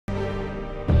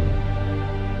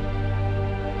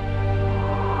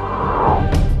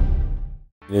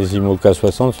Les Imoca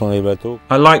 60 sont les bateaux.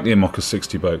 I like the Imoca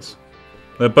 60 boats.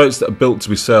 They're boats that are built to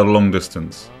be sailed long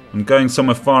distance, and going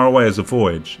somewhere far away is a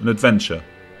voyage, an adventure,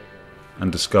 and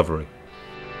discovery.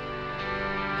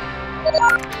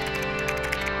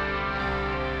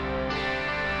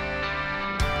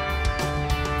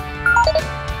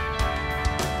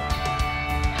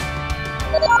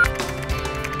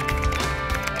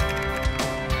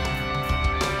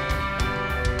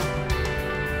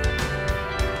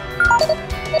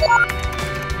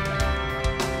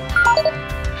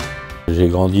 J'ai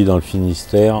grandi dans le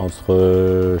Finistère,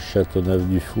 entre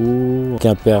Châteauneuf-du-Four,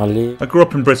 Quimperlé. I grew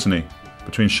up in Brittany,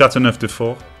 between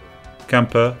Châteauneuf-du-Four,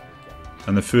 Quimper,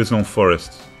 and the Fouesnant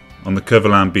Forest, on the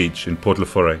Kervelin beach in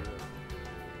Port-le-Forêt.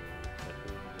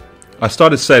 I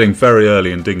started sailing very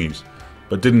early in dinghies,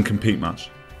 but didn't compete much.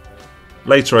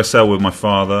 Later I sailed with my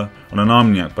father on an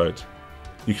Armagnac boat.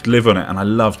 You could live on it, and I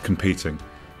loved competing.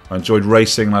 I enjoyed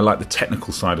racing and I liked the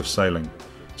technical side of sailing.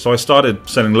 So I started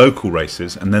sailing local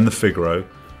races and then the Figaro,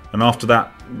 and after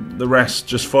that the rest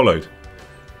just followed.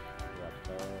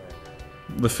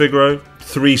 The Figaro,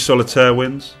 3 solitaire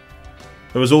wins.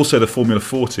 There was also the Formula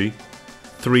 40,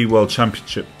 3 World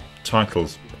Championship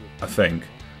titles, I think.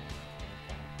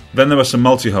 Then there were some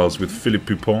multi-hulls with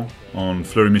Philippe Pupon on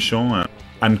Fleury-Michon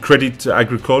and Crédit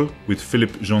Agricole with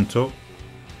Philippe Jontot.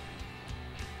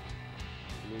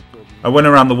 I went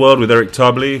around the world with Eric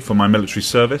Tarbely for my military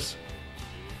service.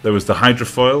 There was the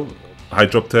hydrofoil,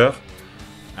 hydropter,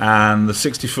 and the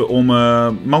 60-foot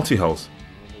Ormer multi-hulls.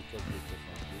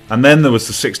 And then there was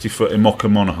the 60-foot Imoca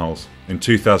monohulls in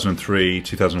 2003,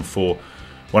 2004,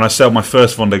 when I sailed my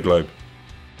first Vendée Globe.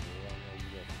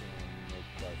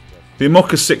 The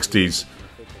Imoca 60s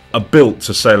are built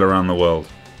to sail around the world,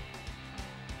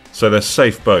 so they're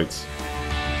safe boats.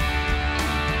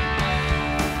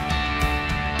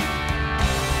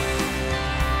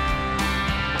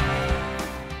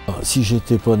 Si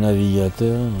j'étais pas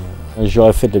navigateur,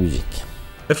 j'aurais fait de la musique.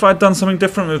 If I'd done something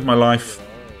different with my life,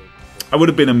 I would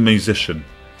have been a musician.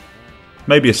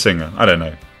 Maybe a singer, I don't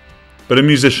know. But a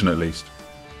musician at least.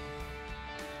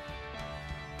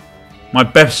 My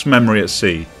best memory at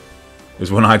sea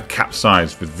is when I had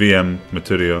capsized with VM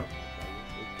Merturio.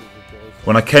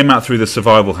 When I came out through the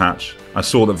survival hatch, I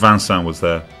saw that Vincent was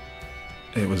there.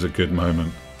 It was a good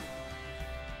moment.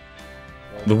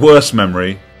 The worst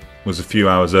memory was a few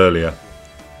hours earlier.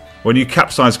 When you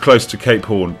capsize close to Cape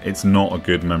Horn, it's not a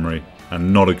good memory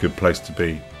and not a good place to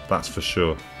be, that's for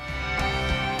sure.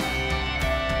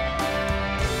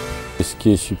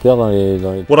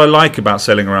 What I like about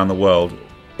sailing around the world,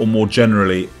 or more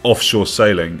generally offshore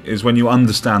sailing, is when you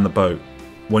understand the boat,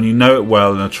 when you know it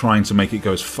well and are trying to make it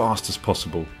go as fast as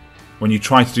possible, when you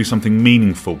try to do something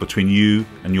meaningful between you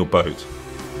and your boat.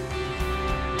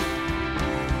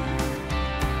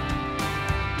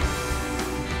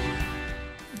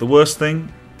 The worst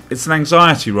thing? It's an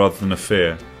anxiety rather than a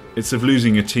fear. It's of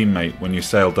losing your teammate when you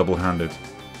sail double-handed.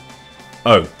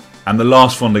 Oh, and the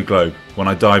last Vendée Globe, when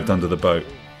I dived under the boat.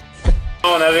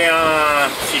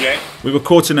 We were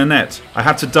caught in a net. I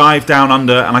had to dive down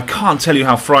under, and I can't tell you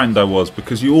how frightened I was,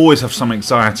 because you always have some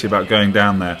anxiety about going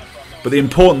down there. But the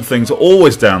important things are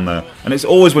always down there, and it's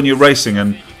always when you're racing,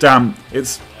 and damn,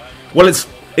 it's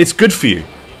good for you.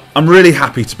 I'm really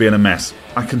happy to be in a mess,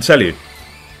 I can tell you.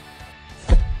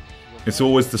 It's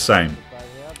always the same.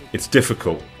 It's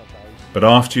difficult, but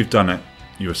after you've done it,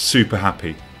 you are super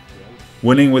happy.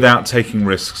 Winning without taking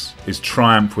risks is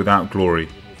triumph without glory.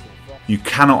 You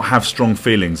cannot have strong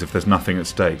feelings if there's nothing at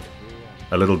stake.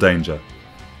 A little danger.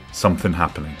 Something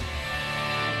happening.